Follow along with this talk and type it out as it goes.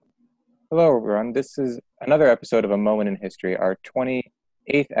Hello, everyone. This is another episode of A Moment in History, our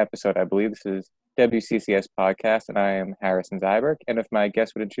 28th episode, I believe. This is WCCS Podcast, and I am Harrison Zyberg. And if my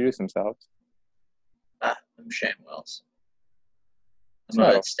guests would introduce themselves. I'm Shane Wells. I'm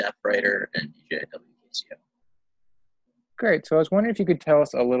So, a staff writer and DJ at WKCO. great. So, I was wondering if you could tell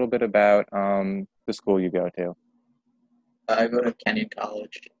us a little bit about the school you go to. I go to Kenyon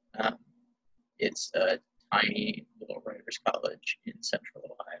College. It's a tiny little writers college in central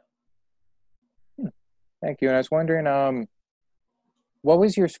Ohio. Thank you. And I was wondering, what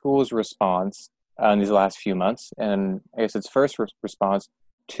was your school's response in these last few months? And I guess its first response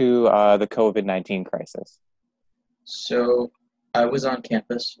to the COVID-19 crisis. So I was on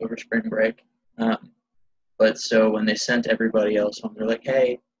campus over spring break. But so when they sent everybody else home, they're like,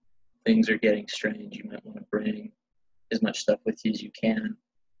 hey, things are getting strange. You might want to bring as much stuff with you as you can.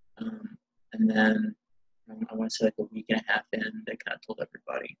 And then I want to say like a week and a half in, they kind of told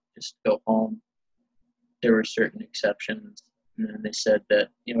everybody, just go home. There were certain exceptions. And then they said that,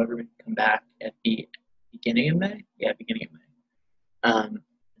 everybody can come back at the beginning of May. Yeah, beginning of May.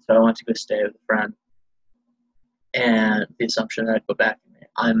 So I went to go stay with a friend. And the assumption that I'd go back in May.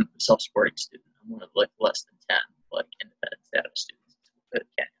 I'm a self-supporting student. I'm one of less than 10 independent status students at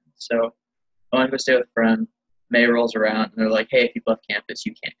Kenyon. So I went to go stay with a friend. May rolls around and they're like, hey, if you've left campus,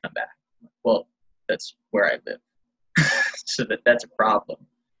 you can't come back. I'm like, well, that's where I live. So that's a problem.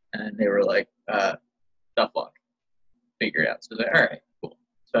 And they were like, tough luck. Figure it out. So I was like, all right, cool.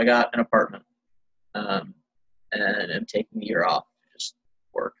 So I got an apartment, and I'm taking the year off to just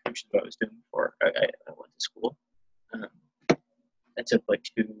work, which is what I was doing before I went to school. That took like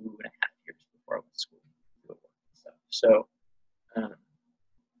 2.5 years before I went to school to work and stuff. So,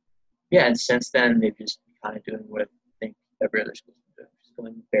 yeah, and since then they've just been kind of doing what I think every other school's been doing, just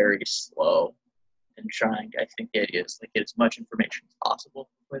going very slow and trying. I think the idea is like get as much information as possible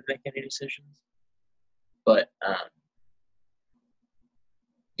before they make any decisions. But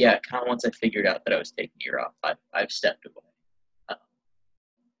yeah, kind of once I figured out that I was taking a year off, I've stepped away.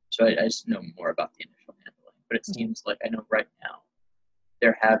 So I just know more about the initial handling. But it seems like I know right now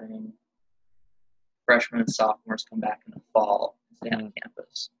they're having freshmen and sophomores come back in the fall and stay on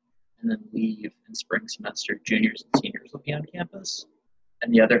campus, and then leave in spring semester. Juniors and seniors will be on campus,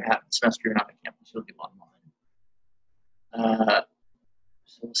 and the other half of the semester you're not on campus, you'll be online.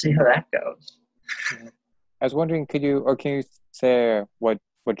 So we'll see how that goes. I was wondering, can you say what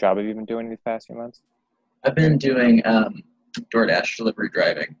job have you been doing these past few months? I've been doing DoorDash delivery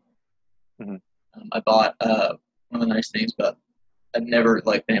driving. Mm-hmm. I bought one of the nice things, but I've never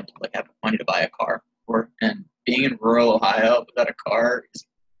been able to have money to buy a car before. And being in rural Ohio without a car is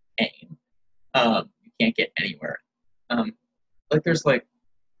pain. You can't get anywhere. There's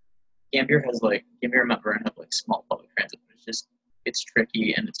Gambier and Mount Vernon have small public transit, but it's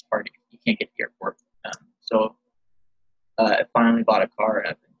tricky and it's hard. You can't get to the airport. So I finally bought a car and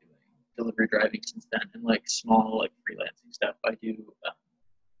I've been doing delivery driving since then, and small freelancing stuff. I do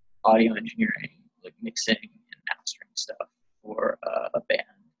audio engineering, mixing and mastering stuff for a band,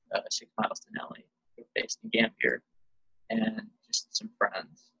 6 Miles to Nelly, based in Gambier, and just some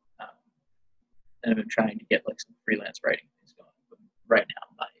friends. And I've been trying to get some freelance writing things going. But right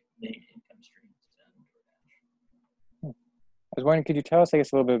now, my main income stream is DoorDash. I was wondering, could you tell us, I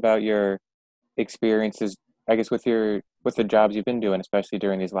guess, a little bit about your experiences, I guess, with the jobs you've been doing, especially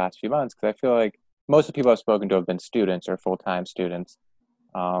during these last few months? Because I feel like most of the people I've spoken to have been students or full-time students.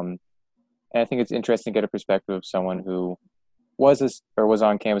 And I think it's interesting to get a perspective of someone who was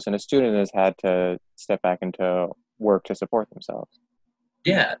on campus and a student and has had to step back into work to support themselves.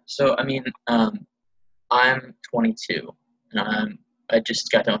 Yeah. So, I'm 22, and I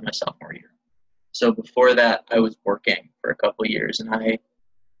just got done with my sophomore year. So before that, I was working for a couple of years, and at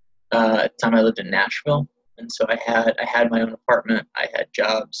the time I lived in Nashville, and so I had my own apartment. I had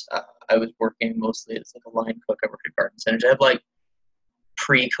jobs. I was working mostly as a line cook. I worked at garden centers. I had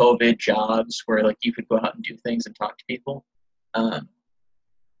pre-COVID jobs where you could go out and do things and talk to people,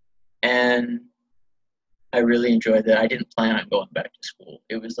 and I really enjoyed that. I didn't plan on going back to school.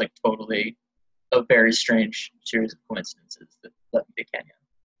 It was totally a very strange series of coincidences that led me to Kenyon.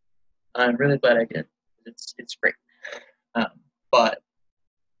 I'm really glad I did. It's great, but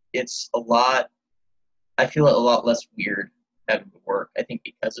it's a lot. I feel a lot less weird having to work. I think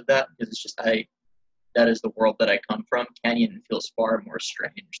because of that, because it's just that is the world that I come from. Kenyon feels far more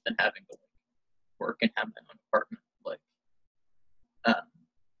strange than having to work and have my own apartment.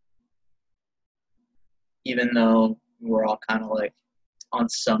 Even though we're all kind of on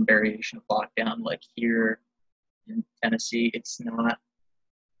some variation of lockdown, here in Tennessee, it's not.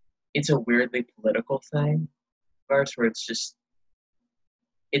 It's a weirdly political thing, of ours, where it's just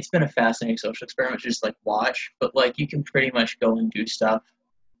it's been a fascinating social experiment to just like watch, but like you can pretty much go and do stuff.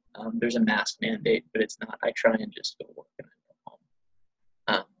 There's a mask mandate, but it's not. I try and just go work and then come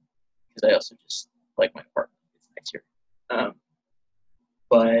home because I also just like my apartment. It's nicer.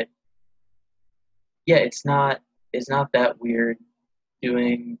 But yeah, it's not that weird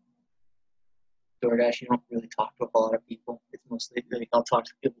doing DoorDash. You don't really talk to a whole lot of people. It's mostly like I'll talk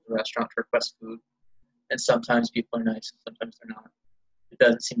to people at the restaurant to request food, and sometimes people are nice, sometimes they're not. It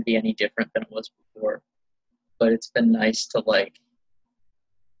doesn't seem to be any different than it was before. But it's been nice to like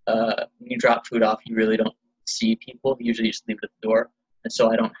when you drop food off, you really don't see people. You usually just leave it at the door, and so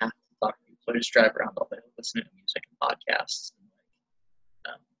I don't have to talk to people. So I just drive around all day, listening to music and podcasts.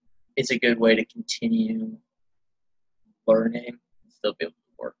 It's a good way to continue learning and still be able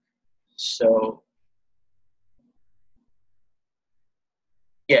to work. So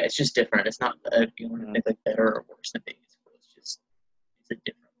yeah, it's just different. It's not you don't think like better or worse than being in school. It's a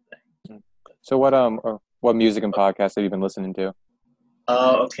different thing. So what music and podcasts have you been listening to?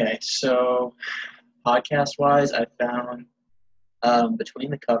 Okay. So podcast wise, I found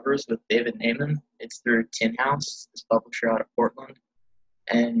Between the Covers with David Naiman. It's through Tin House, this publisher out of Portland,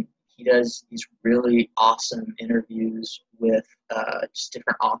 and he does these really awesome interviews with just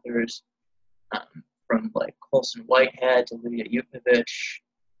different authors, from like Colson Whitehead to Lydia Yuknovich,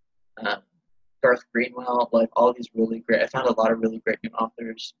 um, Garth Greenwell, like all these really great. I found a lot of really great new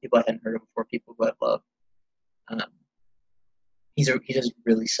authors, people I hadn't heard of before, people who I love. Um, he does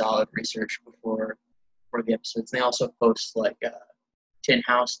really solid research before the episodes. And they also post like Tin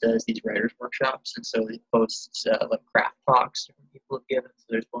House does these writers workshops, and so he posts like craft talks different people have given. So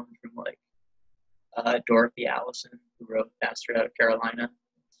there's one from like Dorothy Allison, who wrote Pastor out of Carolina.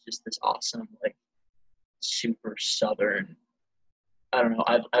 It's just this awesome, like super southern. I don't know.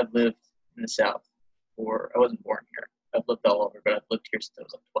 I've lived in the South I wasn't born here. I've lived all over, but I've lived here since I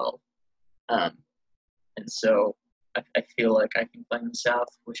was like 12. Um, and so I feel like I can claim the South,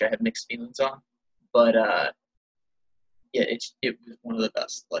 which I have mixed feelings on. But yeah, it was one of the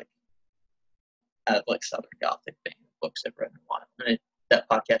best like Southern Gothic books I've read in a while, and that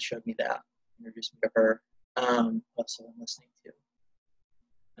podcast showed me that, introduced me to her. What else am I listening to?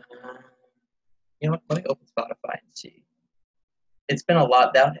 You know what? Let me open Spotify and see. It's been a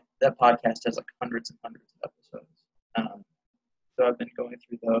lot. That podcast has like hundreds and hundreds of episodes. So I've been going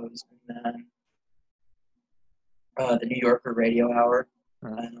through those, and then the New Yorker Radio Hour.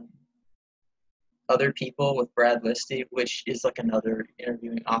 Other People with Brad Listy, which is like another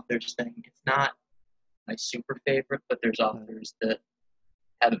interviewing authors thing. It's not my super favorite, but there's authors that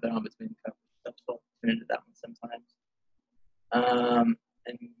haven't been on Between the Covers stuff, so I'll tune into that one sometimes.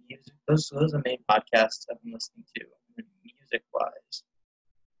 And music, those are the main podcasts I've been listening to. And music wise,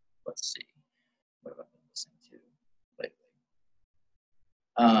 let's see, what have I been listening to lately?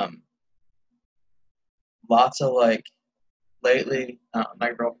 Lots of like lately.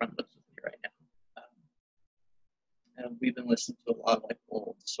 My girlfriend lives with me right now, and we've been listening to a lot of like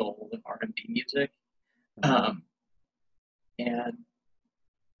old soul and R&B music. And yeah,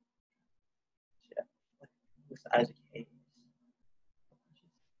 with Isaac Hayes.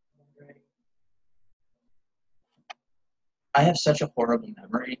 I have such a horrible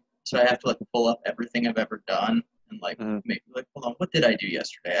memory, so I have to like pull up everything I've ever done and like make like, hold on, what did I do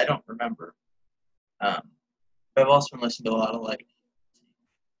yesterday? I don't remember. But I've also been listening to a lot of like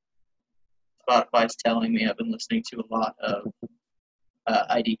Spotify's telling me I've been listening to a lot of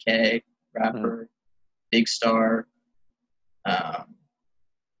IDK, rapper, Big Star, Fiona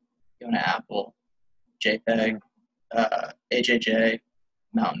Apple, JPEG, AJJ,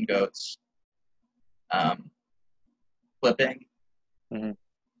 Mountain Goats, Flipping. So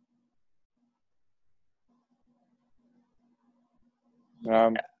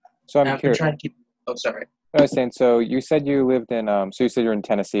I'm I've been curious. trying to keep. Oh, sorry. I was saying, so you said you lived in, so you said you're in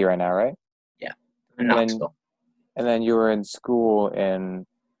Tennessee right now, right? Yeah, in Knoxville. And then you were in school in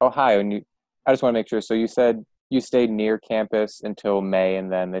Ohio, and I just want to make sure. So you said you stayed near campus until May,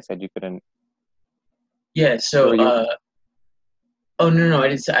 and then they said you couldn't. Yeah. So. Oh no! I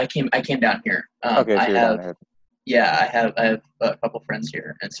didn't say I came down here. Okay, so I you're have. down there. Yeah, I have a couple friends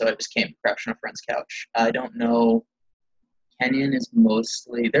here, and so I just came to crash on a friend's couch. I don't know. Kenyon is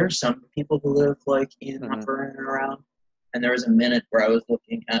mostly there are some people who live like in Montgomery and around, and there was a minute where I was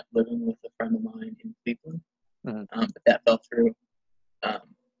looking at living with a friend of mine in Cleveland, but that fell through.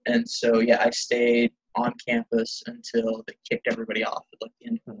 And so yeah, I stayed on campus until they kicked everybody off at like the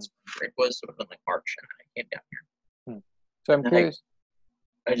end of the spring break was, so it was like March, and then I came down here. So I'm curious.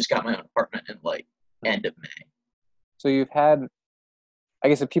 I just got my own apartment in like end of May. So you've had, I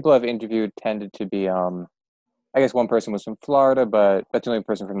guess the people I've interviewed tended to be I guess one person was from Florida, but that's the only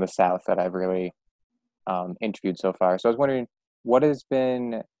person from the South that I've really interviewed so far. So I was wondering what has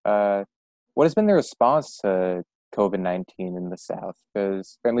been uh, what has been the response to COVID-19 in the South?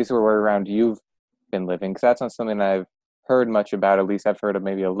 Because at least where around you've been living, because that's not something that I've heard much about. At least I've heard of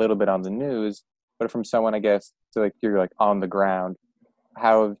maybe a little bit on the news, but from someone I guess so like you're like on the ground.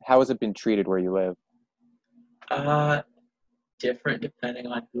 How has it been treated where you live? Uh, Different depending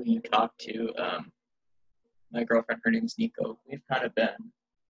on who you talk to. My girlfriend, her name's Nico. We've kind of been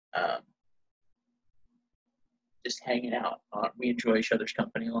um, just hanging out. We enjoy each other's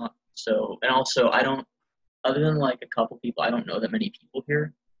company a lot. So, and also, I don't, other than like a couple people, I don't know that many people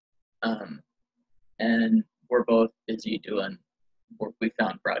here. Um, and we're both busy doing work. We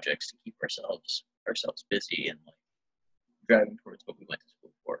found projects to keep ourselves busy and like driving towards what we went to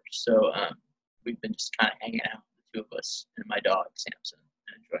school for. So, we've been just kind of hanging out, the two of us and my dog Samson,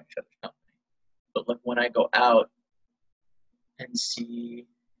 and enjoying each other's company. But like when I go out and see,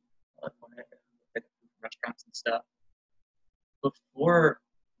 like when I at restaurants and stuff, before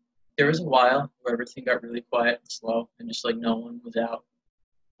there was a while where everything got really quiet and slow, and just like no one was out.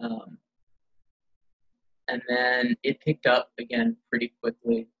 Um, and then it picked up again pretty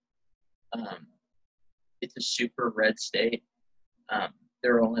quickly. Um, it's a super red state. Um,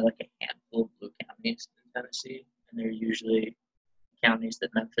 there are only like a handful of blue counties in Tennessee, and they're usually counties that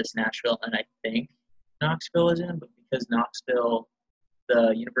Memphis, Nashville, and I think Knoxville is in. But because Knoxville,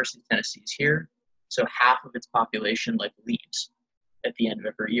 the University of Tennessee is here, so half of its population like leaves at the end of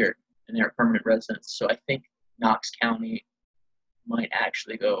every year, and they're permanent residents. So I think Knox County might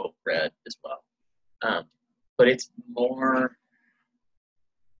actually go red as well. Um, but it's more,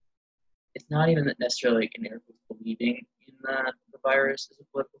 it's not even that necessarily like an air believing in the virus as a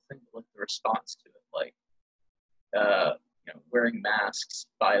political thing, but like the response to it, like wearing masks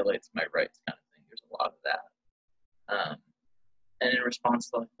violates my rights kind of thing. There's a lot of that. And in response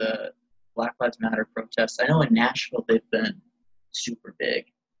to like the Black Lives Matter protests, I know in Nashville they've been super big.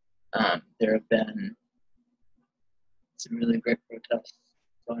 There have been some really great protests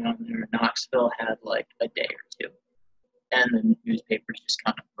going on there. Knoxville had like a day or two, and the newspapers just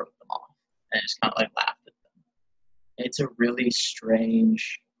kind of wrote them off and just kind of like laughed at them. It's a really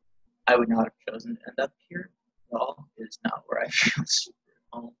strange. I would not have chosen to end up here at all. It is not where I feel super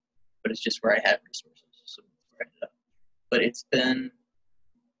at home, but it's just where I had resources, so that's where I ended up. But it's been.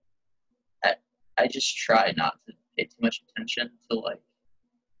 I, I just try not to pay too much attention to like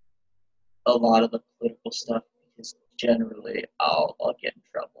a lot of the political stuff because generally I'll get in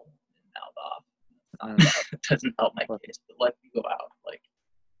trouble and mouth off. Mm. It doesn't help my case, but like we go out, like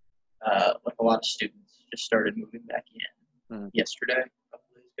a lot of students just started moving back in Mm. yesterday, a couple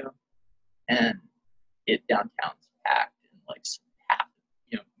days ago, and it downtown's packed and like half,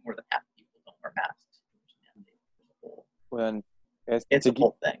 more than half the people don't wear masks. When it's It's a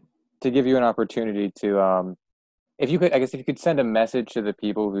whole thing. to give you an opportunity to if you could I guess if you could send a message to the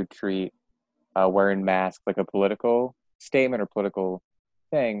people who treat wearing masks like a political statement or political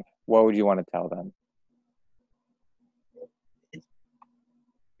thing, what would you want to tell them?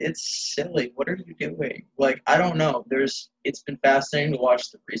 It's silly. What are you doing? Like, I don't know. It's been fascinating to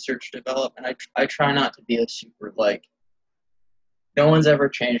watch the research develop, and I try not to be a super, like, no one's ever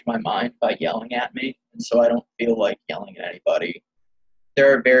changed my mind by yelling at me, and so I don't feel like yelling at anybody.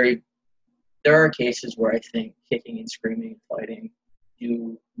 There are very, there are cases where I think kicking and screaming and fighting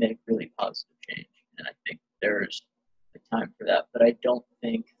do make really positive change, and I think there's a time for that, but I don't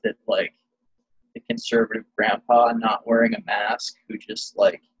think that, like, the conservative grandpa not wearing a mask who just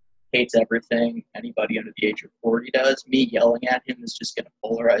like hates everything anybody under the age of 40 does, me yelling at him is just going to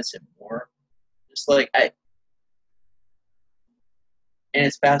polarize him more. Just like and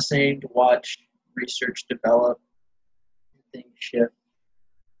it's fascinating to watch research develop, things shift.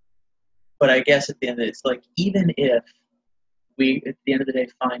 But I guess at the end of it, it's like even if we at the end of the day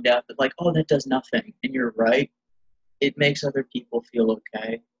find out that like, oh, that does nothing, and you're right, it makes other people feel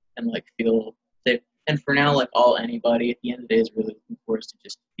okay and like feel safe. And for now, like all anybody at the end of the day is really looking for is to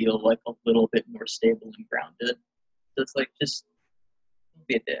just feel like a little bit more stable and grounded. So it's like just don't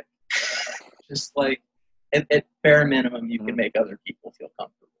be a dick. Just like at bare minimum, you can Mhm. make other people feel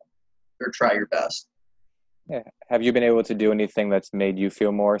comfortable or try your best. Yeah. Have you been able to do anything that's made you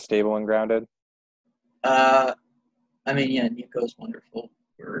feel more stable and grounded? Uh, I mean, yeah, Nico's wonderful.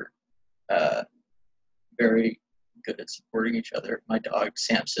 We're uh, very good at supporting each other. My dog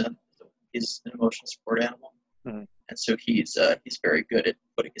Samson is an emotional support animal. Mhm. And so he's very good at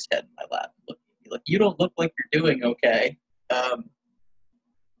putting his head in my lap and looking at me like, you don't look like you're doing okay.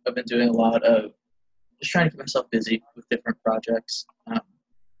 I've been doing a lot of just trying to keep myself busy with different projects,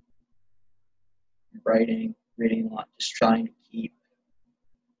 writing. reading a lot, just trying to keep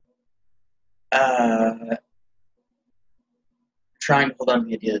uh, trying to hold on to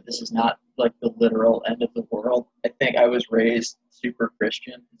the idea that this is not like the literal end of the world. I think I was raised super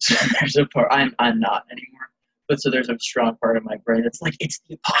Christian, so there's a part I'm not anymore. But so there's a strong part of my brain that's like it's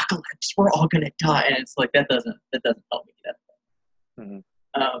the apocalypse. We're all gonna die, and it's like that doesn't help me get Mm-hmm.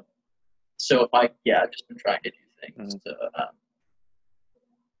 that. So if I I've just been trying to do things Mm-hmm. to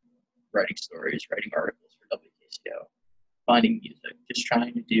writing stories, writing articles for WKCO, finding music, just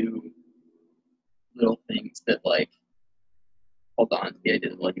trying to do little things that like hold on to the idea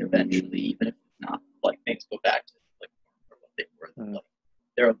that like eventually, even if it's not like things go back to like what they were, Mm-hmm. like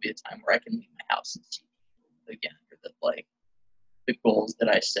there will be a time where I can leave my house and see people again, or that like the goals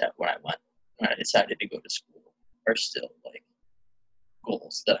that I set when I decided to go to school are still like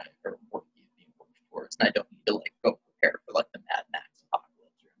goals that I are being worked towards, and I don't need to like go prepare for like the Mad Max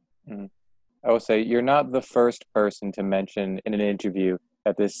apocalypse. Mm-hmm. I will say you're not the first person to mention in an interview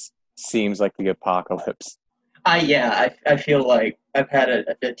that this seems like the apocalypse. I feel like I've had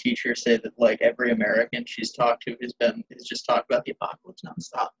a teacher say that like every American she's talked to has just talked about the apocalypse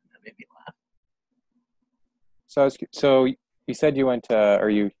nonstop, and that made me laugh. So you said you went to, or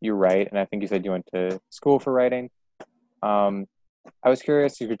you write, and I think you said you went to school for writing. Um, I was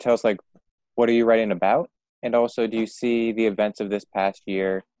curious if you could tell us like what are you writing about, and also do you see the events of this past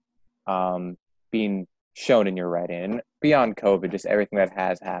year um, being shown in your writing, and beyond COVID, just everything that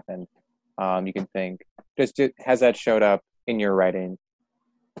has happened. You can think, has that showed up in your writing?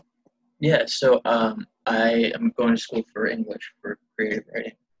 Yeah, so I am going to school for English for creative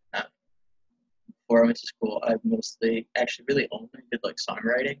writing. Uh, Before I went to school, I mostly actually really only did like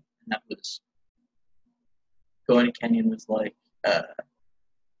songwriting, and that was going to Kenyon was like uh,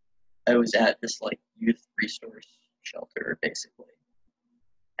 I was at this like youth resource shelter basically,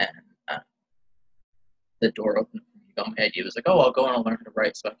 and uh, the door opened for me. My idea was like, oh, I'll go and I'll learn how to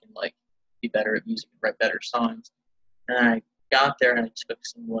write so I can like be better at music and write better songs. And I got there and I took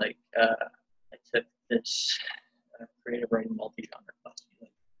I took this creative writing multi-genre class, like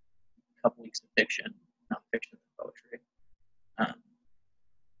a couple weeks of fiction, nonfiction, and poetry. Um,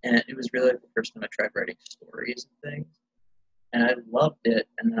 and it was really like the first time I tried writing stories and things, and I loved it.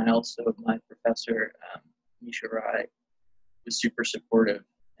 And then I also my professor Misha Rai was super supportive,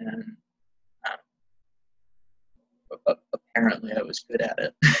 and apparently I was good at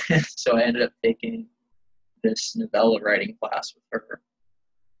it. So I ended up taking this novella writing class with her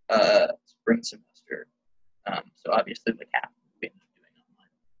spring semester. So obviously, like half of we ended up doing online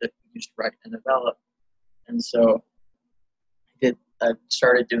that we used to write a novella, and so I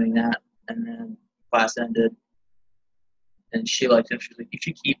started doing that, and then class ended, and she liked it. She was like, "You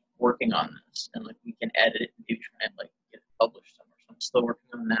should keep working on this, and like we can edit it and maybe try and like get it published somewhere." So I'm still working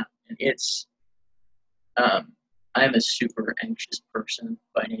on that, and it's um, I'm a super anxious person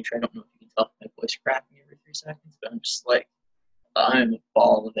by nature. I don't know if you can tell my voice cracking every 3 seconds, but I'm just like I'm a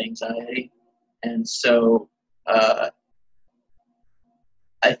ball of anxiety, and so uh,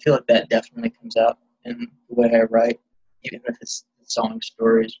 I feel like that definitely comes out in the way I write, even if it's song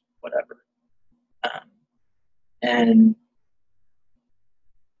stories, whatever. Um, and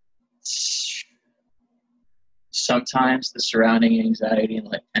sometimes the surrounding anxiety and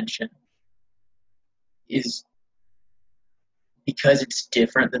like tension is because it's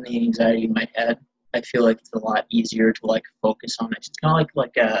different than the anxiety in my head. I feel like it's a lot easier to like focus on it. It's kind of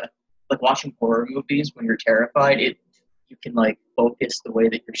like watching horror movies when you're terrified. It you can like focus the way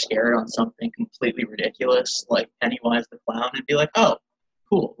that you're scared on something completely ridiculous, like Pennywise the clown, and be like, oh,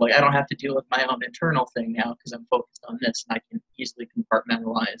 cool. Like I don't have to deal with my own internal thing now because I'm focused on this, and I can easily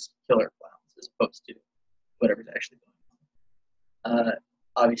compartmentalize killer clowns as opposed to whatever's actually going on.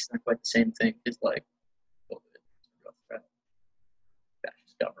 Obviously, not quite the same thing as like COVID, real threat,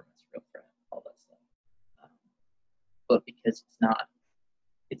 fascist government's real threat, all that stuff. Um, but because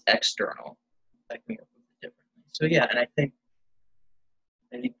it's external, I can work with it differently. So yeah, and I think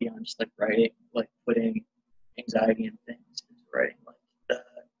beyond just like writing, like putting anxiety and things into writing, like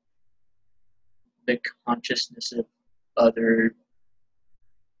the consciousness of other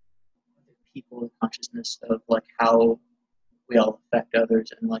people, the consciousness of like how we all affect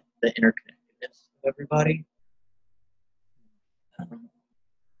others, and like the interconnectedness of everybody. Um,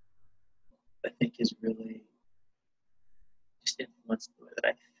 I think is really just influenced the way that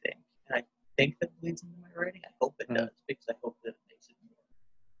I think, and I think that bleeds into my writing. I hope it Mm. does because I hope that it makes it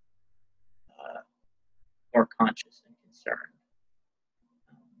more conscious and concerned.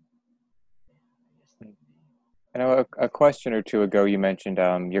 I know a question or two ago you mentioned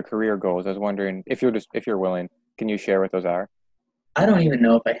your career goals. I was wondering if you're willing, can you share what those are? I don't even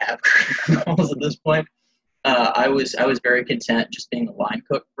know if I have career goals at this point. I was very content just being a line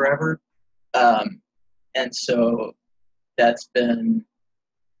cook forever, um, and so that's been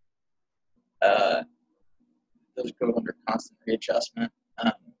uh, those go under constant readjustment.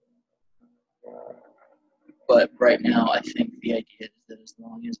 Um, but right now, I think the idea is that as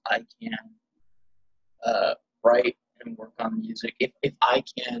long as I can uh, write and work on music, if I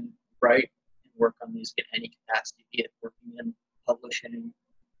can write and work on music in any capacity, be it working in publishing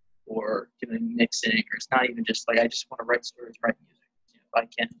or doing mixing, or it's not even just like I just want to write stories, write music. If I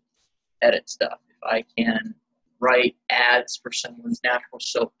can edit stuff, if I can write ads for someone's natural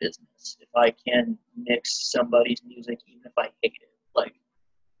soap business, if I can mix somebody's music, even if I hate it, like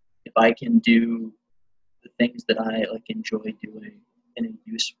if I can do the things that I like enjoy doing in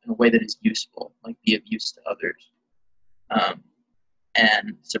a way that is useful, like be of use to others, um,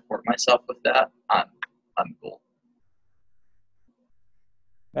 and support myself with that, I'm cool.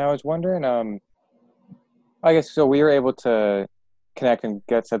 Now, I was wondering, I guess so. We were able to connect and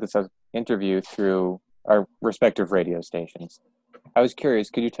get set this up interview through our respective radio stations. I was curious,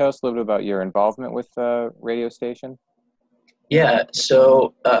 could you tell us a little bit about your involvement with the radio station? Yeah,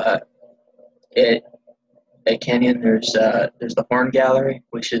 so it at Kenyon, there's the Horn Gallery,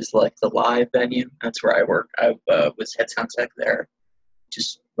 which is like the live venue. That's where I work. I was head sound tech there,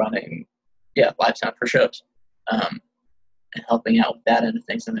 just running, yeah, live sound for shows, um, and helping out with that end of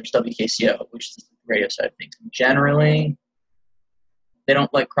things. And there's WKCO, which is the radio side of things. And generally, they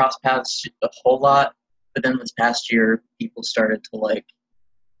don't like cross paths a whole lot. But then this past year, people started to like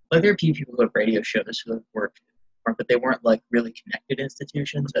there are a few people who have radio shows who have worked, but they weren't like really connected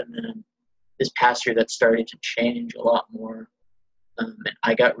institutions. And then this past year, that started to change a lot more. And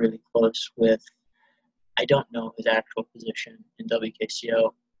I got really close with, I don't know his actual position in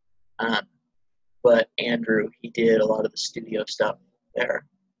WKCO, um, but Andrew, he did a lot of the studio stuff there.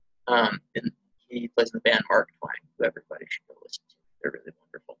 And he plays in the band Mark Twain, who everybody should go listen to. They're really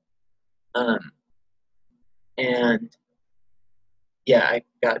wonderful. Um, and yeah, I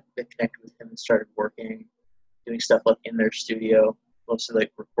got connected with him and started working, doing stuff like in their studio, mostly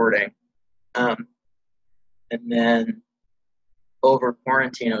like recording. Um, and then over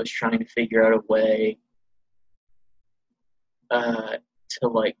quarantine, I was trying to figure out a way to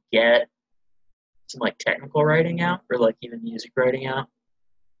like get some like technical writing out or like even music writing out.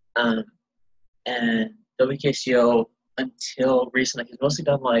 Um, and WKCO until recently has mostly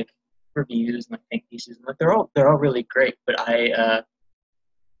done like reviews and like think pieces and like they're all really great, but I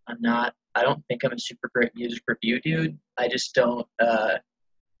don't think I'm a super great music review dude. I just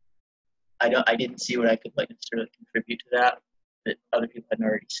I didn't see what I could like necessarily contribute to that other people hadn't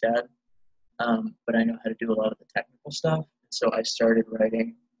already said. But I know how to do a lot of the technical stuff. So I started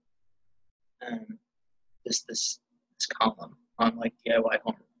writing um, this column on like DIY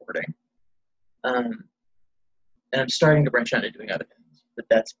home recording. Um, and I'm starting to branch out into doing other things, but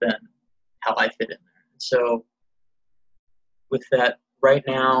that's been how I fit in there. So with that, right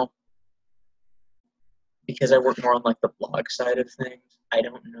now, because I work more on like the blog side of things, I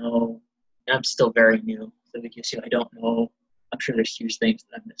don't know, and I'm still very new. So because I don't know, I'm sure there's huge things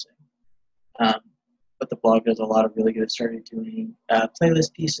that I'm missing. Um, but the blog does a lot of really good. Started doing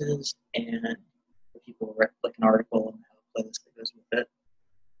playlist pieces, and people write like an article and have a playlist that goes with it.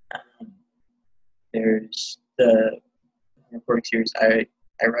 Um, there's the recording series I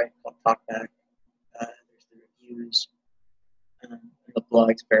write called Talkback. There's the reviews. And the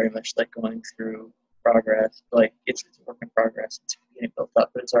blog's very much like going through progress. Like it's a work in progress. It's getting built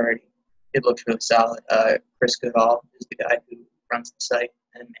up, but it looks really solid. Chris Goodall is the guy who runs the site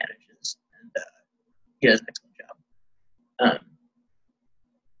and manages, and he does an excellent job.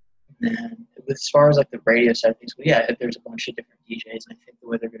 And then as far as like the radio side of things, well, yeah, there's a bunch of different DJs, and I think the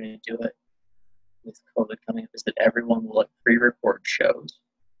way they're going to do it with COVID coming up is that everyone will like pre-record shows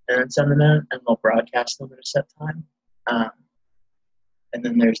and then send them in, and they'll broadcast them at a set time. Um, and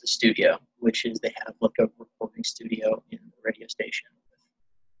then there's the studio, which is they have like a recording studio in the radio station with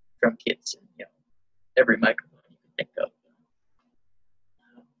drum kits and every microphone you can think of.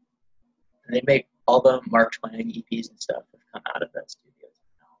 And they make all the Mark Twain EPs and stuff have come out of that studio.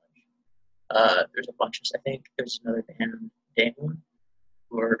 There's a bunch of, I think there's another band, Damon,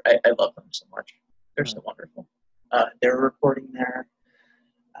 I love them so much. They're so wonderful. They're recording there.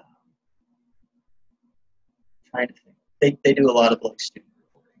 Um, trying to think. They do a lot of like student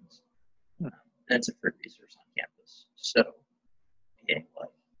recordings. And it's a free resource on campus. So being like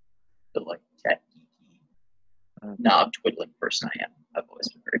the like tech geeky knob twiddling person I am, I've always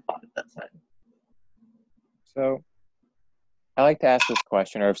been very fond of that side. So I like to ask this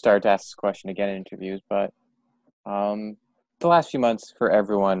question, or I've started to ask this question again in interviews, but the last few months for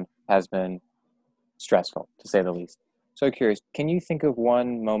everyone has been stressful, to say the least. So curious, can you think of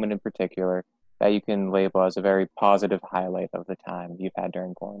one moment in particular that you can label as a very positive highlight of the time you've had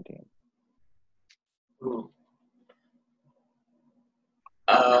during quarantine? Ooh.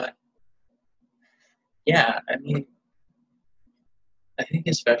 Uh, yeah, I mean, I think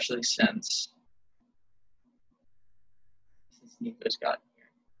especially since Nico's got here,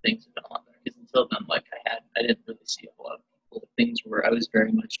 things have been a lot better. Because until then, like I didn't really see a lot of people. Things were I was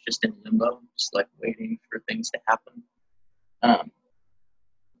very much just in limbo, just like waiting for things to happen. Um,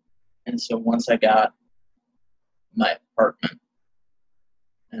 and so once I got my apartment,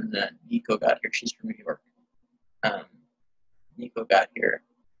 and then Nico got here, she's from New York. Um, Nico got here,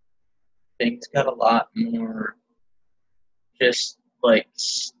 things got a lot more just like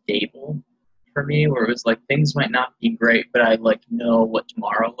stable for me, where it was like things might not be great, but I like know what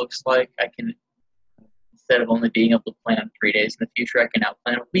tomorrow looks like. I can, instead of only being able to plan 3 days in the future, I can now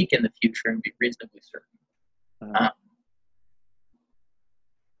plan a week in the future and be reasonably certain. Uh, Um,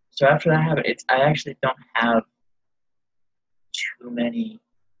 so after that happened, I actually don't have too many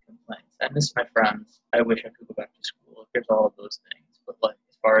complaints. I miss my friends. I wish I could go back to school. There's all of those things, but like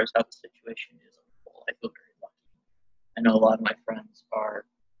as far as how the situation is on the whole, I feel very lucky. I know a lot of my friends are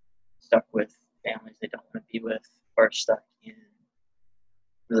stuck with families they don't want to be with, or stuck in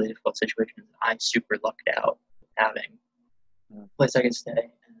really difficult situations. I super lucked out with having uh, a place I could stay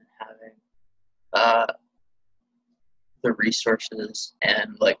and then having uh, the resources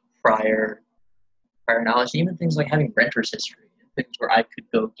and like prior knowledge, even things like having renter's history, things where I could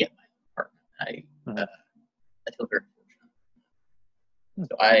go get my own apartment. uh, I feel very fortunate.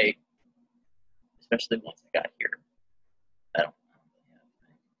 So I, especially once I got here, I don't really have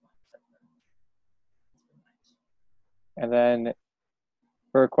any complaints. and then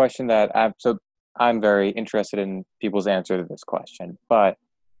for a question that I'm very interested in people's answer to this question, but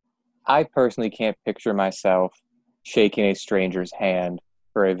I personally can't picture myself shaking a stranger's hand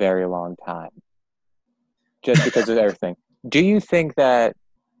for a very long time just because of everything. Do you think that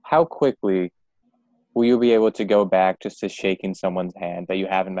how quickly will you be able to go back just to shaking someone's hand that you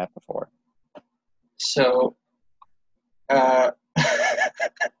haven't met before? So uh,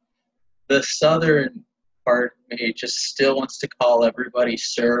 the southern part of me just still wants to call everybody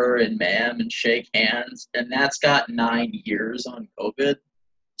sir and ma'am and shake hands, and that's got 9 years on COVID.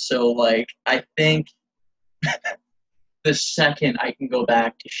 So like I think the second I can go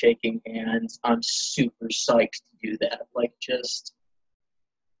back to shaking hands, I'm super psyched to do that. Like just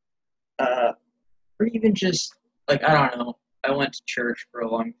uh or even just like I don't know. I went to church for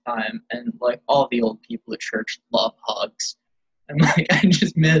a long time and like all the old people at church love hugs. And like I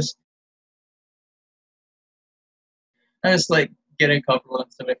just miss I just like getting comfortable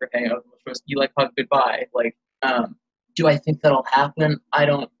with somebody for hanging out with us. You like hug goodbye. Like, do I think that'll happen? I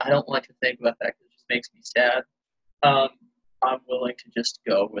don't like to think about that because it just makes me sad. Um, I'm willing to just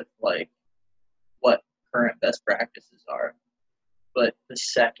go with like what current best practices are. But the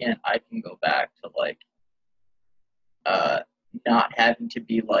second I can go back to like uh, not having to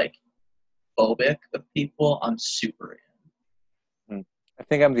be like phobic of people, I'm super Hmm.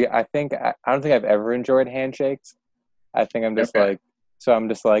 I don't think I've ever enjoyed handshakes. I think I'm in. just Okay. like, so I'm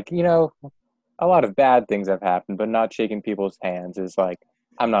just like, a lot of bad things have happened, but not shaking people's hands is like,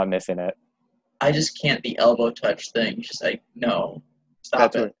 I'm not missing it. I just can't the elbow touch thing. Just like, no, stop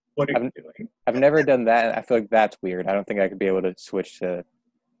That's it. what What are you I've doing? I've never done that, and I feel like that's weird. I don't think I could be able to switch to.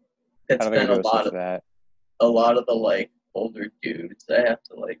 I It's don't think I'd been be able to switch to that. a lot of the like older dudes I have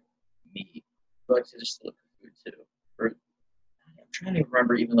to like meet. Like to just look for food too. For I'm trying to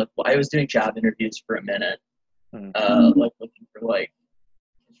remember even like well, I was doing job interviews for a minute, Hmm. like looking for like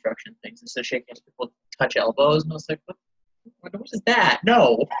construction things. And so shaking people touch elbows, and I was like, what is that?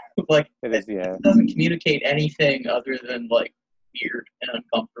 No, like It it is, yeah. doesn't communicate anything other than like weird and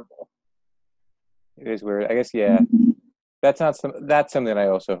uncomfortable. It is weird. I guess, yeah. That's something I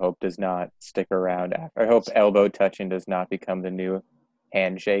also hope does not stick around after. I hope elbow touching does not become the new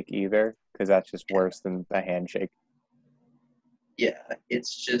handshake either, because that's just worse than a handshake. Yeah,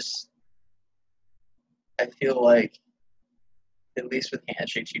 it's just I feel like at least with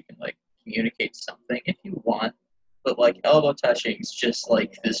handshakes you can like communicate something if you want. But like elbow touching is just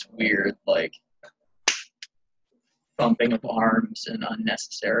like this weird like bumping of arms and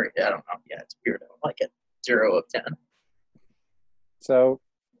unnecessary. I don't know. Yeah, it's weird. I don't like it. 0 of 10. So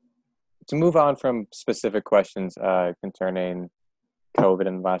to move on from specific questions concerning COVID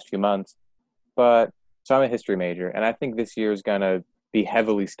in the last few months, but so I'm a history major, and I think this year is gonna be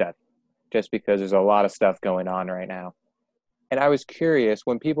heavily studied, just because there's a lot of stuff going on right now. And I was curious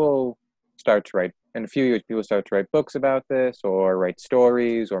when people start to write, in a few years, people start to write books about this, or write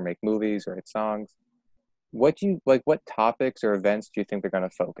stories, or make movies, or write songs. what do you like? What topics or events do you think they're going to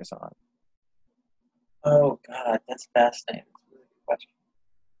focus on? Oh God, that's fascinating. That's a really good question.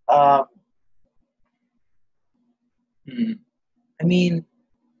 Um, hmm. I mean,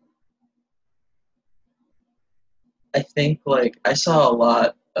 I think like I saw a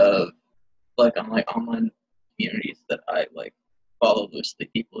lot of like on like online communities that I like follow loosely,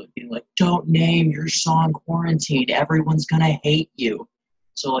 people being like, "Don't name your song Quarantine. Everyone's gonna hate you."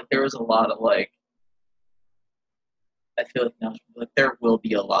 So like there was a lot of like I feel like now like there will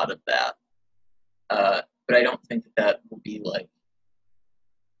be a lot of that, but I don't think that that will be like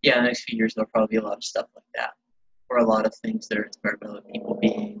yeah. In the next few years, there'll probably be a lot of stuff like that, or a lot of things that are inspired by like people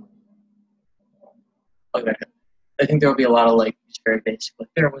being like I think there will be a lot of like just very basic, like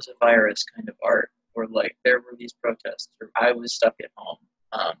there was a virus kind of art, or like there were these protests, or I was stuck at home.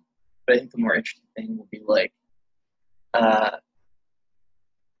 But I think the more interesting thing will be like, uh,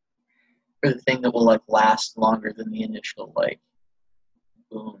 or the thing that will like last longer than the initial like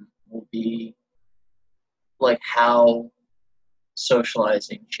boom will be like how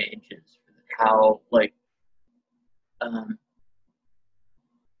socializing changes, how like um,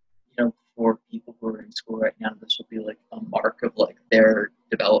 for people who are in school right now, this will be like a mark of like their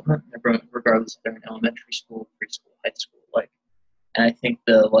development, regardless if they're in elementary school, preschool, high school, like. And I think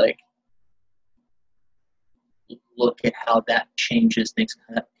the like look at how that changes things,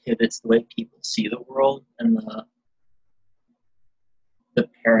 kind of pivots the way people see the world, and the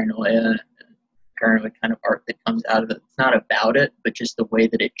paranoid kind of art that comes out of it. It's not about it, but just the way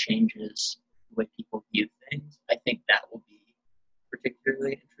that it changes the way people view things. I think that will be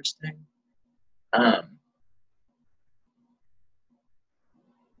particularly interesting. Um,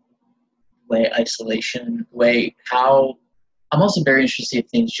 way isolation, way how I'm also very interested if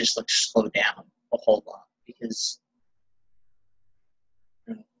things just like slow down a whole lot because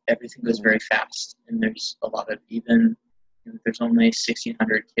everything goes very fast, and there's a lot of even there's only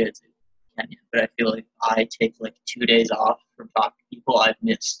 1,600 kids in Kenyon, but I feel like I take like 2 days off from talking to people, I've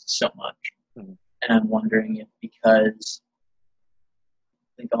missed so much, Mhm. and I'm wondering if because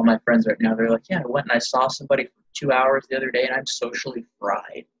I think all my friends right now they're like, yeah, I went and I saw somebody for 2 hours the other day, and I'm socially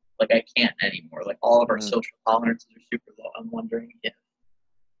fried. Like I can't anymore. Like all of our Mhm. social tolerances are super low.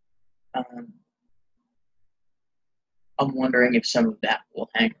 Um, I'm wondering if some of that will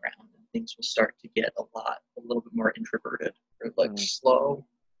hang around and things will start to get a little bit more introverted or like Mhm. slow.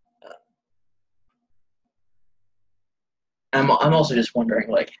 Uh, I'm also just wondering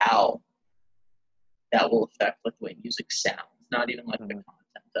like how that will affect like the way music sounds, not even like the Mhm.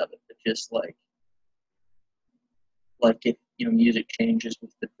 content of it, but just like if music changes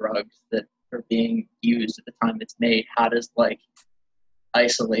with the drugs that are being used at the time it's made. How does like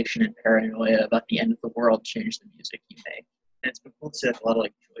isolation and paranoia about the end of the world change the music you make? And it's been cool to see like a lot of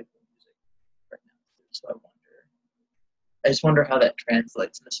like joyful music right now too. So I just wonder how that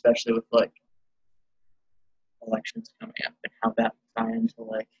translates, and especially with like elections coming up and how that will tie into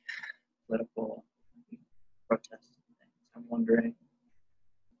like political protests and things. I'm wondering.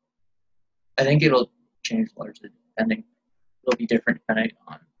 I think it'll change largely depending. It'll be different depending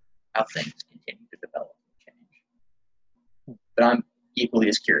on how things continue to develop and change. But I'm equally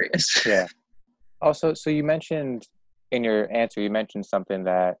as curious. Yeah. Also, so you mentioned in your answer, you mentioned something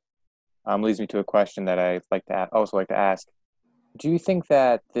that leads me to a question that I like to also like to ask. Do you think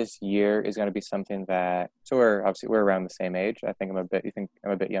that this year is going to be something that, so we're obviously we're around the same age. I think you think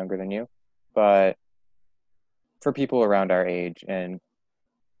I'm a bit younger than you, but for people around our age and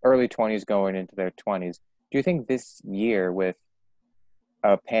early 20s going into their 20s, do you think this year with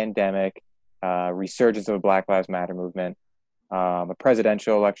a pandemic, resurgence of the Black Lives Matter movement, a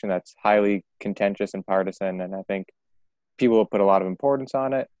presidential election that's highly contentious and partisan, and I think people will put a lot of importance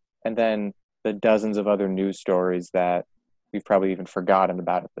on it, and then the dozens of other news stories that we've probably even forgotten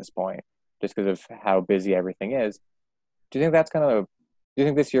about at this point, just because of how busy everything is. Do you think that's kind of? Do you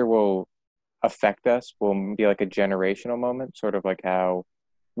think this year will affect us? Will be like a generational moment, sort of like how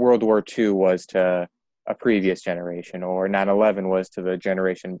World War II was to a previous generation, or 9/11 was to the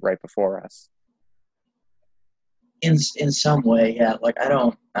generation right before us? In some way, yeah. Like I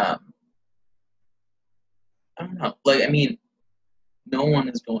don't know. Like I mean, no one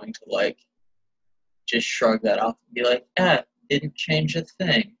is going to like just shrug that off and be like, didn't change a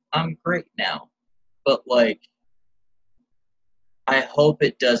thing. I'm great now. But like I hope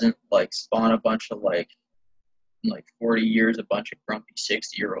it doesn't like spawn a bunch of like in like 40 years a bunch of grumpy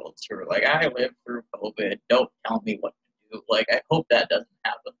 60-year-olds who are like, I lived through COVID. Don't tell me what to do. Like I hope that doesn't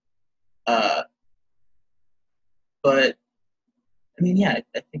happen. Uh, but I mean, yeah,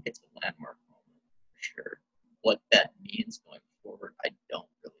 I think it's a landmark moment for sure. What that means going forward, I don't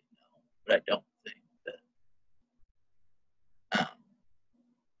really know, but I don't think that.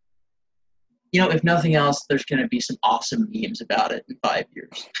 if nothing else, there's going to be some awesome memes about it in 5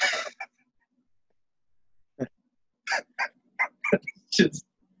 years. Just,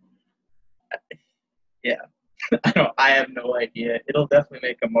 yeah. I have no idea. It'll definitely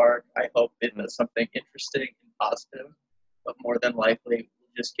make a mark. I hope it does something interesting and positive, but more than likely, we'll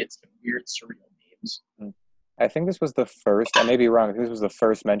just get some weird, surreal memes. I think this was the first. I may be wrong. I think this was the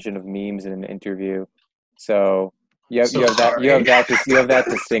first mention of memes in an interview. So So you sorry. have you have that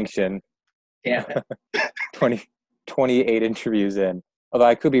distinction. Damn it. 20 28 interviews in. Although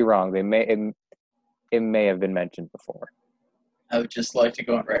I could be wrong. It may have been mentioned before. I would just like to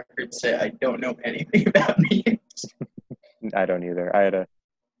go on record and say I don't know anything about memes. I don't either. I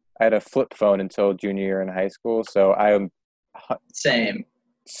had a flip phone until junior year in high school, so I am Same.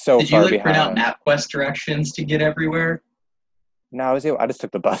 so Did you far like print out behind. MapQuest directions to get everywhere? No, I just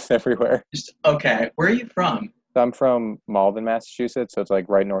took the bus everywhere. Just okay. Where are you from? So I'm from Malden, Massachusetts, so it's like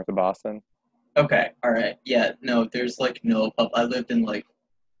right north of Boston. Okay, all right. Yeah, no, there's like no pub. I lived in like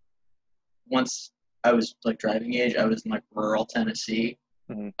once I was like driving age, I was in like rural Tennessee.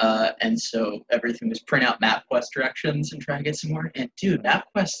 Mm-hmm. And so everything was print out MapQuest directions and try and get somewhere. And dude,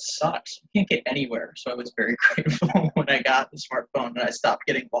 MapQuest sucks. You can't get anywhere. So I was very grateful when I got the smartphone and I stopped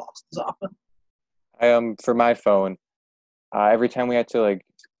getting lost as often. For my phone, every time we had to like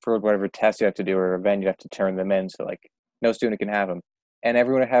for whatever test you have to do or event, you have to turn them in, so like no student can have them. And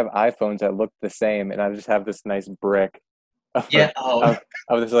everyone would have iPhones that looked the same, and I just have this nice brick of Yeah. Oh,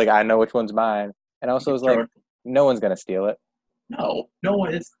 of this like I know which one's mine, and you also can was throw like it. no one's gonna steal it. No,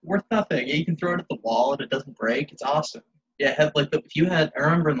 it's worth nothing. Yeah, you can throw it at the wall and it doesn't break. It's awesome. Yeah, it had like if you had, I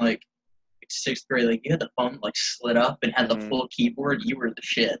remember in like sixth grade, like you had the phone like slid up and had the Mm-hmm. full keyboard. You were the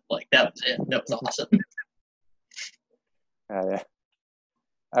shit. Like that was it. That was awesome. Yeah.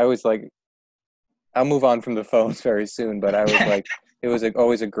 I was like, I'll move on from the phones very soon, but I was like, it was like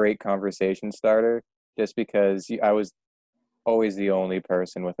always a great conversation starter, just because I was always the only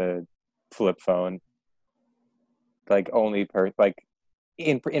person with a flip phone, like like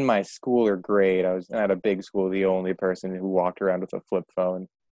in my school or grade, I was at a big school, the only person who walked around with a flip phone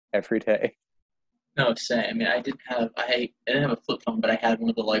every day. No, same. I mean, I didn't have a flip phone, but I had one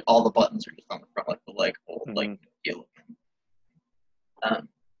of the like all the buttons are just on the front, like the like old like Mm-hmm. Nokia. Um,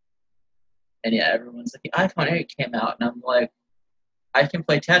 and yeah, everyone's like the iPhone 8 came out, and I'm like, I can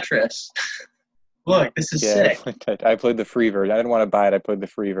play Tetris. Look, this is Yeah, sick. I played the free version. I didn't want to buy it. I played the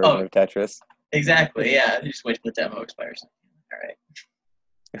free version Oh, of Tetris. exactly. Yeah, you just wait till the demo expires. All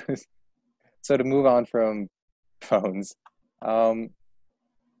right. So to move on from phones, um,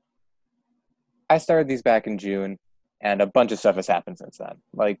 I started these back in June, and a bunch of stuff has happened since then.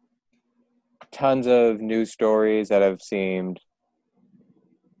 Like tons of news stories that have seemed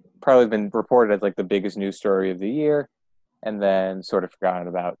probably been reported as like the biggest news story of the year, and then sort of forgotten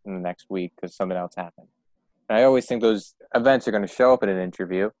about in the next week because something else happened. And I always think those events are going to show up in an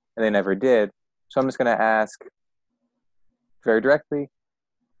interview, and they never did. So I'm just going to ask very directly,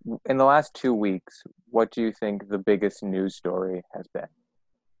 in the last 2 weeks, what do you think the biggest news story has been?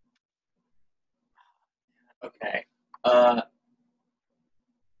 Okay. Uh,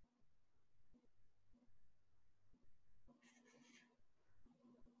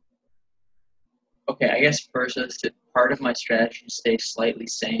 okay. I guess first, part of my strategy to stay slightly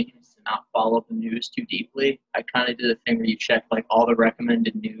sane is to not follow the news too deeply. I kind of did a thing where you check like all the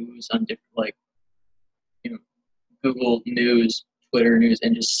recommended news on different like you know Google News, Twitter News,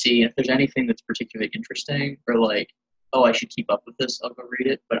 and just see if there's anything that's particularly interesting or like, oh, I should keep up with this. I'll go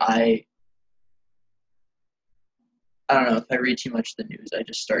read it. But I don't know if I read too much of the news, I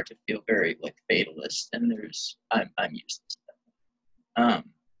just start to feel very like fatalist, and I'm useless. Um,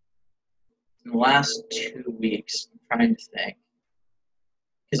 in the last 2 weeks, I'm trying to think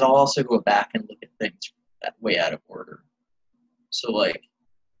because I'll also go back and look at things that way out of order. So like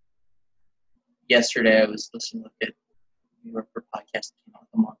yesterday, I was listening to a New Yorker podcast that came out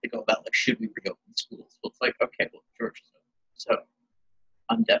a month ago about like should we reopen schools? So it's like okay, well George, so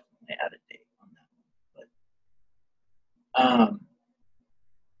I'm definitely out of date on that. But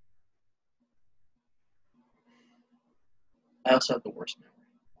I also have the worst memory,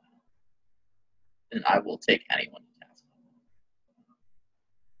 and I will take anyone to task.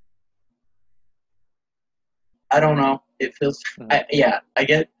 I don't know. It feels. Mm-hmm. Yeah. I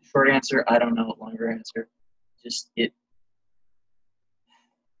get short answer. I don't know. Longer answer. Just it.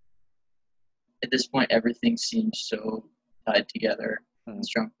 At this point, everything seems so tied together Mm-hmm. and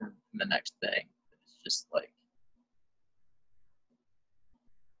strung from the next thing. It's just like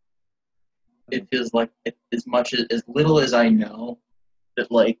it feels like as much as little as I know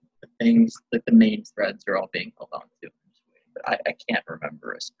that like the things like the main threads are all being held on to. I'm just waiting, but I can't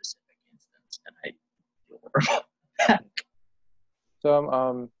remember a specific instance. and I feel horrible.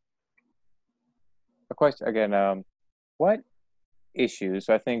 So, a question again. What issues?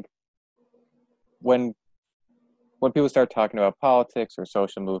 So I think when when people start talking about politics or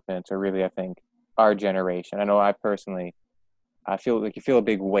social movements, or really, I think our generation. I know I personally, I feel like you feel a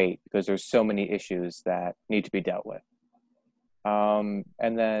big weight because there's so many issues that need to be dealt with. And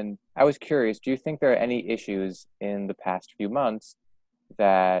then I was curious, do you think there are any issues in the past few months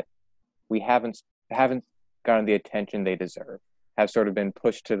that we haven't gotten the attention they deserve, have sort of been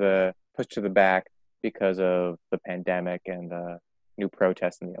pushed to the back because of the pandemic and the new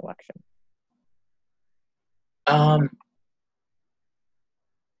protests in the election? Um,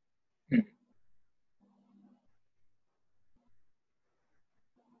 hmm,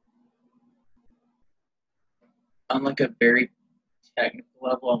 on like a very technical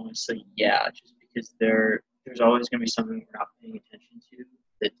level, I want to say yeah, just because there's always going to be something we're not paying attention to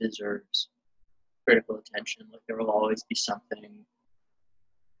that deserves critical attention. Like there will always be something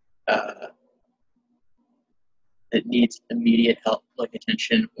uh, that needs immediate help, like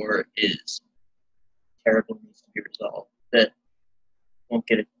attention, or is terrible and needs to be resolved that won't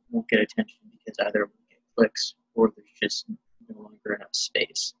get attention because either it won't get clicks or there's just no longer enough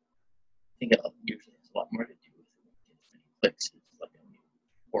space. I think it usually has a lot more to do with clicks. It's like a new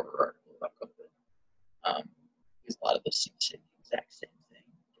horror article about COVID. Because a lot of those seem to say the exact same thing.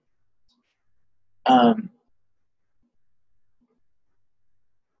 Um,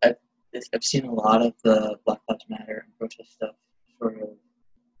 I've, I've seen a lot of the Black Lives Matter and protest stuff sort of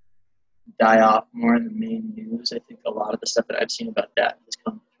die off more in the main news. I think a lot of the stuff that I've seen about that has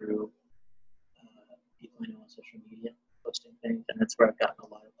come through people I know on social media posting things, and that's where I've gotten a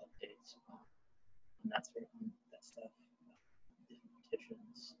lot of updates on that sort of that stuff, different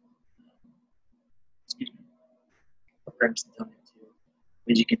petitions, excuse me, programs and donating to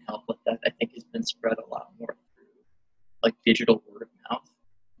ways you can help with that. I think has been spread a lot more through like digital word of mouth.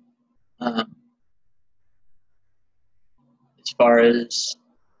 Um, as far as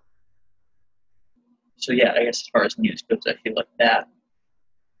so yeah, I guess as far as news goes, I feel like that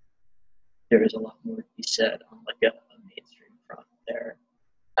there is a lot more to be said on like a mainstream front there.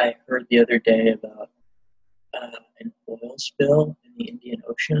 I heard the other day about an oil spill in the Indian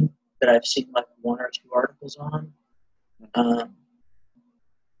Ocean that I've seen like one or two articles on. Um,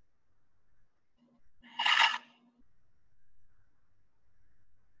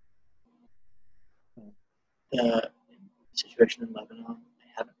 the situation in Lebanon, I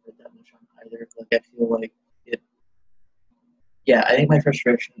haven't heard that much on either. Like I feel like it. Yeah, I think my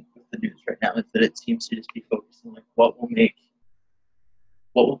frustration with the news right now is that it seems to just be focused on like what will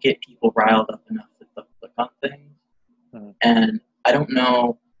get people riled up enough that they'll click on things. Mhm. And I don't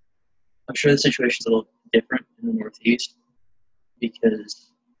know. I'm sure the situation's a little different in the Northeast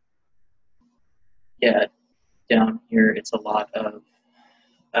because yeah, down here it's a lot of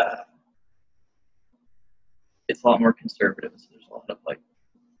uh, it's a lot more conservative. So there's a lot of like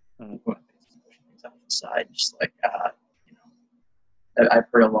Mhm. pushing things off the side, just like you know, I've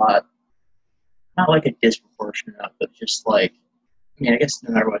heard a lot, not like a disproportionate, but just like I mean, I guess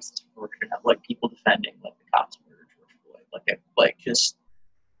no matter what's disproportionate, like people defending like the cops murder George Floyd, like just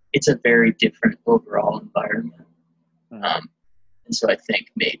it's a very different overall environment, Mhm. um, and so I think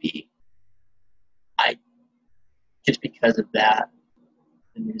maybe I just because of that,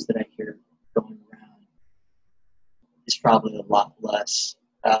 the news that I hear going around is probably a lot less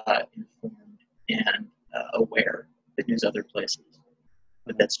informed and aware than news other places.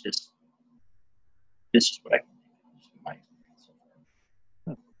 But Mhm. this is what I can think of. My experience so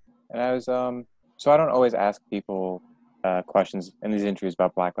Hmm. And I was so I don't always ask people questions in these interviews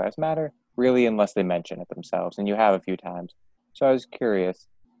about Black Lives Matter, really, unless they mention it themselves, and you have a few times. So I was curious.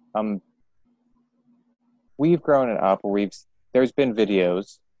 Um, we've grown up where there's been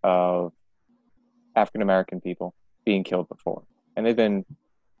videos of African American people being killed before, and they've been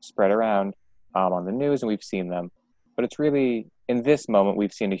spread around on the news, and we've seen them. But it's really in this moment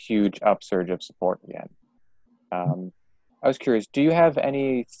we've seen a huge upsurge of support again. Um, I was curious, do you have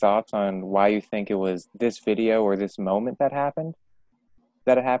any thoughts on why you think it was this video or this moment that it happened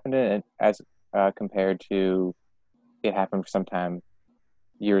in, as compared to it happened sometime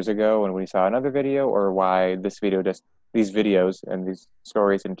years ago when we saw another video, or why these videos and these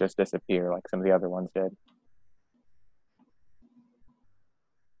stories didn't just disappear like some of the other ones did?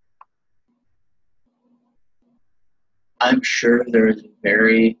 I'm sure there is a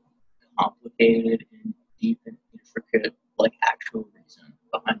very complicated and deep and intricate like actual reason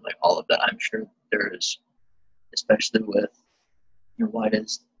behind like all of that. I'm sure there is, especially with why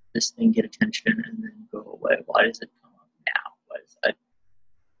does this thing get attention and then go away? Why does it come up now? Why is that?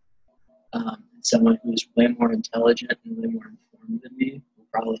 someone who's way more intelligent and way more informed than me will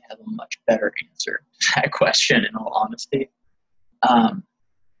probably have a much better answer to that question, in all honesty. Um,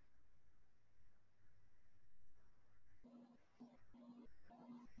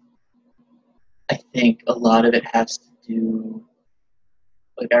 I think a lot of it has to do,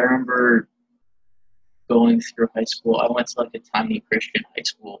 like, I remember going through high school. I went to like a tiny Christian high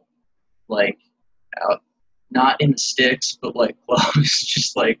school, like out, not in the sticks, but like close,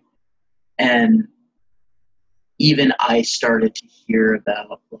 just like, and even I started to hear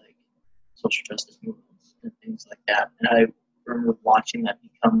about like social justice movements and things like that. And I remember watching that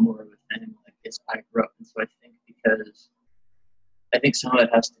become more of a thing, like as I grew up. And so I think because I think some of it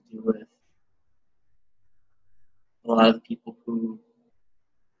has to do with a lot of the people who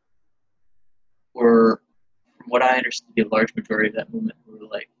were, from what I understood, to be a large majority of that movement who were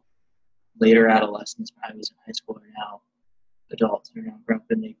like later adolescents when I was in high school or now adults who are now grown up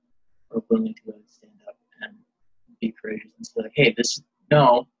and they are willing to go and stand up and be courageous and say like, hey, this,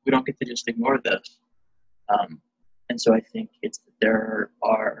 no, we don't get to just ignore this. And so I think it's that there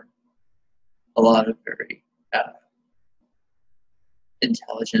are a lot of very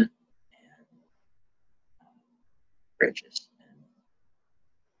intelligent and courageous and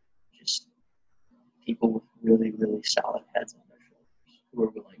just people with really, really solid heads on their shoulders who are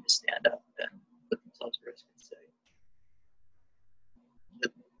willing to stand up and put themselves at risk and say,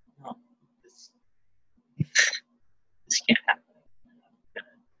 no, this, this can't happen. I'm going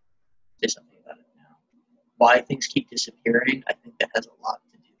to say something about it now. Why things keep disappearing, I think that has a lot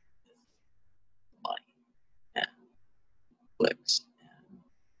to do with money and clicks and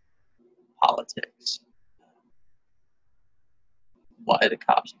politics. Why the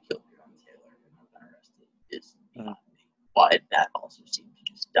cops who killed Breonna Taylor have not been arrested is beyond me. Why that also seemed to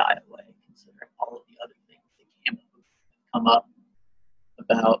just die away, considering all of the other things that come up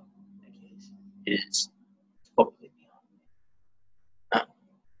about the case, is totally beyond me.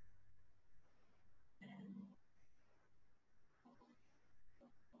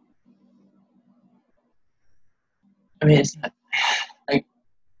 I mean, it's not like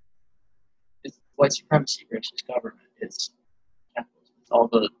it's white supremacy versus government. It's capitalism. It's all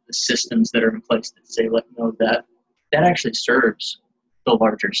the systems that are in place that say, like, no, that actually serves the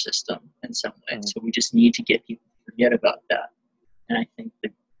larger system in some way. Mm. So we just need to get people to forget about that. And I think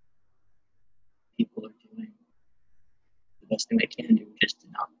that people are doing the best thing they can do just to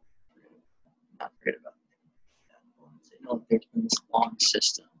not forget about that. And say, no, there's been this long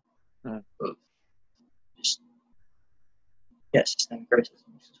system Mm. of just, yes, systemic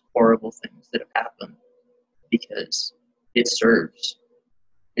racism, just horrible things that have happened because it serves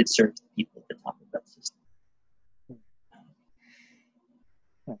the people at the top of that system.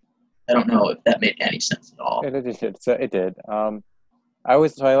 I don't know if that made any sense at all. It did. I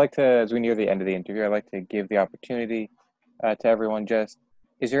like to, as we near the end of the interview, I like to give the opportunity to everyone. Just,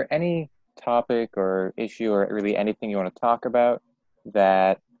 is there any topic or issue or really anything you want to talk about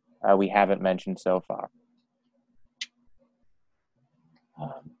that we haven't mentioned so far?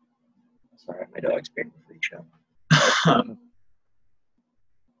 Sorry, my dog's being a freak show.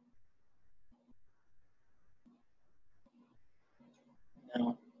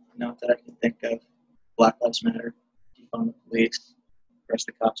 No, not that I can think of. Black Lives Matter, defund the police, arrest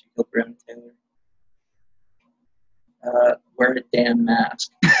the cops who killed Breonna Taylor. Wear a damn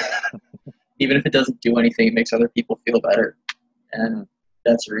mask. Even if it doesn't do anything, it makes other people feel better. And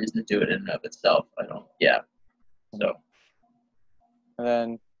that's a reason to do it in and of itself. So. And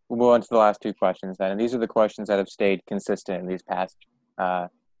then we'll move on to the last two questions then. And these are the questions that have stayed consistent in these past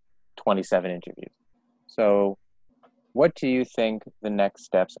 27 interviews. So what do you think the next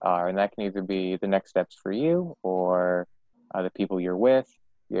steps are? And that can either be the next steps for you or the people you're with,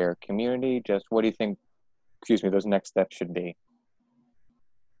 your community. Just what do you think, those next steps should be?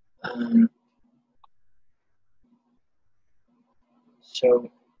 So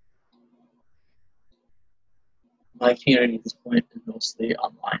my community at this point is mostly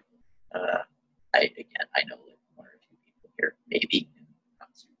online. I know like one or two people here, maybe not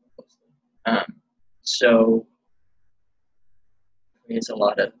super closely. So it's a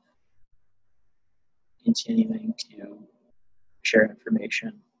lot of continuing to share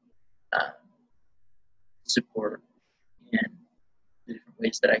information, support in the different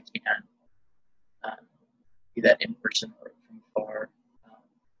ways that I can, be that in person or from far.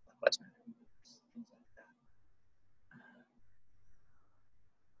 Things like that.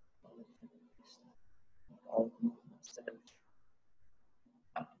 All of the movements that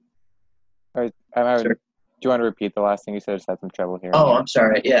Do you want to repeat the last thing you said? I just had some trouble hearing. Oh, I'm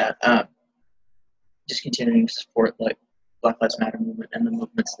sorry. Yeah. Just continuing to support like Black Lives Matter movement and the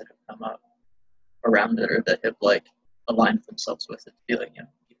movements that have come up around it or that have like aligned themselves with it to be like,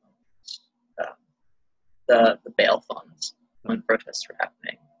 uh, the bail funds when protests are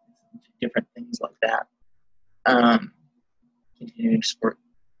happening, different things like that. Um, Continuing to support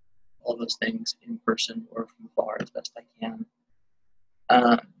all those things in person or from afar as best I can.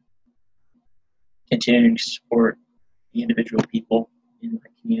 Um, Continuing to support the individual people in my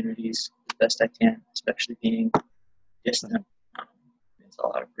communities as best I can, especially being distant. Um, it's a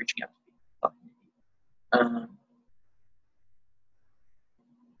lot of reaching out to people, talking to people.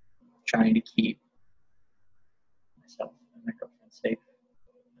 Trying to keep myself and my girlfriend safe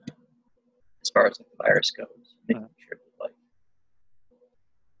as far as like, the virus goes, making sure that like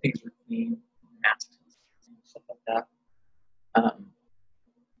things are clean, masks, and stuff like that.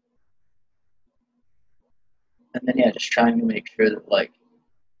 And then yeah, just trying to make sure that like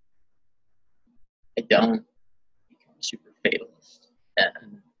I don't become super fatalist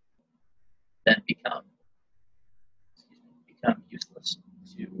and then become useless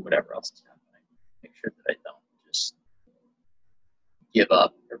to whatever else is happening. Make sure that I don't just give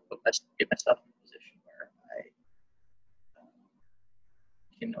up or get myself in a position where I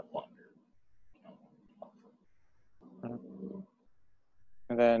can no longer, be helpful.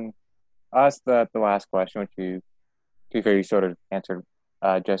 And then I'll ask the last question, which you, to be fair, you sort of answered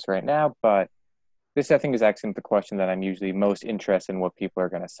just right now, but this I think is actually the question that I'm usually most interested in what people are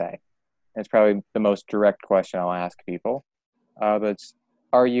going to say. And it's probably the most direct question I'll ask people. But it's,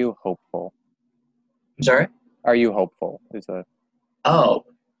 are you hopeful? I'm sorry. Are you hopeful? Is a Oh,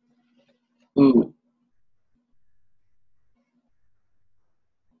 ooh.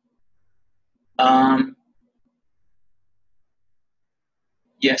 Um,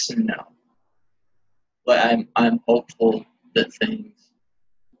 yes and no. But I'm hopeful that things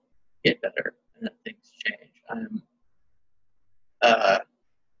get better and that things change. Uh,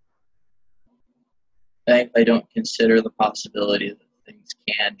 I don't consider the possibility that things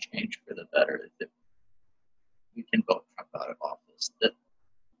can change for the better, that we can vote Trump out of office, that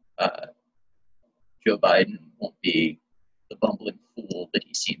uh, Joe Biden won't be the bumbling fool that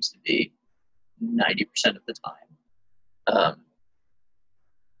he seems to be 90% of the time. Um,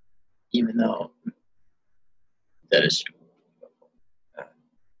 Even though that is true, uh,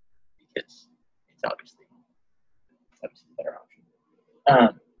 because it's obviously a better option.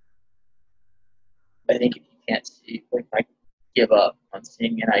 Um, I think if you can't see, like, I give up on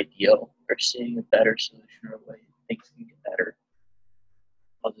seeing an ideal or seeing a better solution or a way things can get better,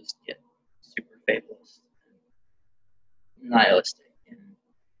 I'll just get super fatalist and nihilistic, and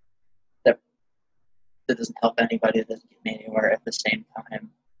that that doesn't help anybody. That doesn't get me anywhere. At the same time,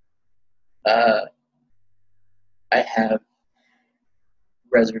 uh, I have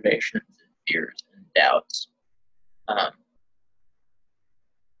reservations and fears and doubts um,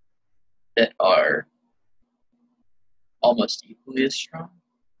 that are almost equally as strong.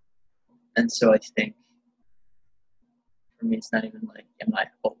 And so I think for me, it's not even like, am I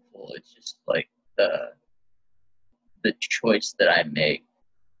hopeful? It's just like the choice that I make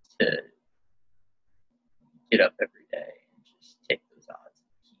to get up every day and just take those odds and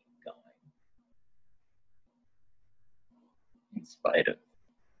keep going in spite of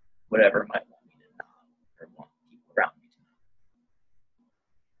whatever might want me to not or want people around me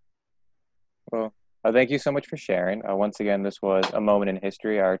to well. Thank you so much for sharing. Once again, this was A Moment in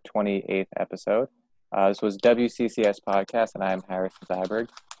History, our 28th episode. This was WCCS Podcast, and I'm Harrison Zyberg.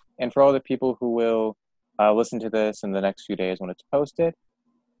 And for all the people who will listen to this in the next few days when it's posted,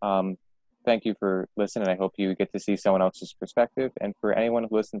 um, thank you for listening. I hope you get to see someone else's perspective. And for anyone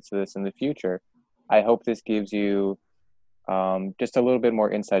who listens to this in the future, I hope this gives you just a little bit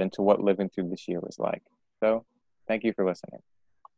more insight into what living through this year was like. So thank you for listening.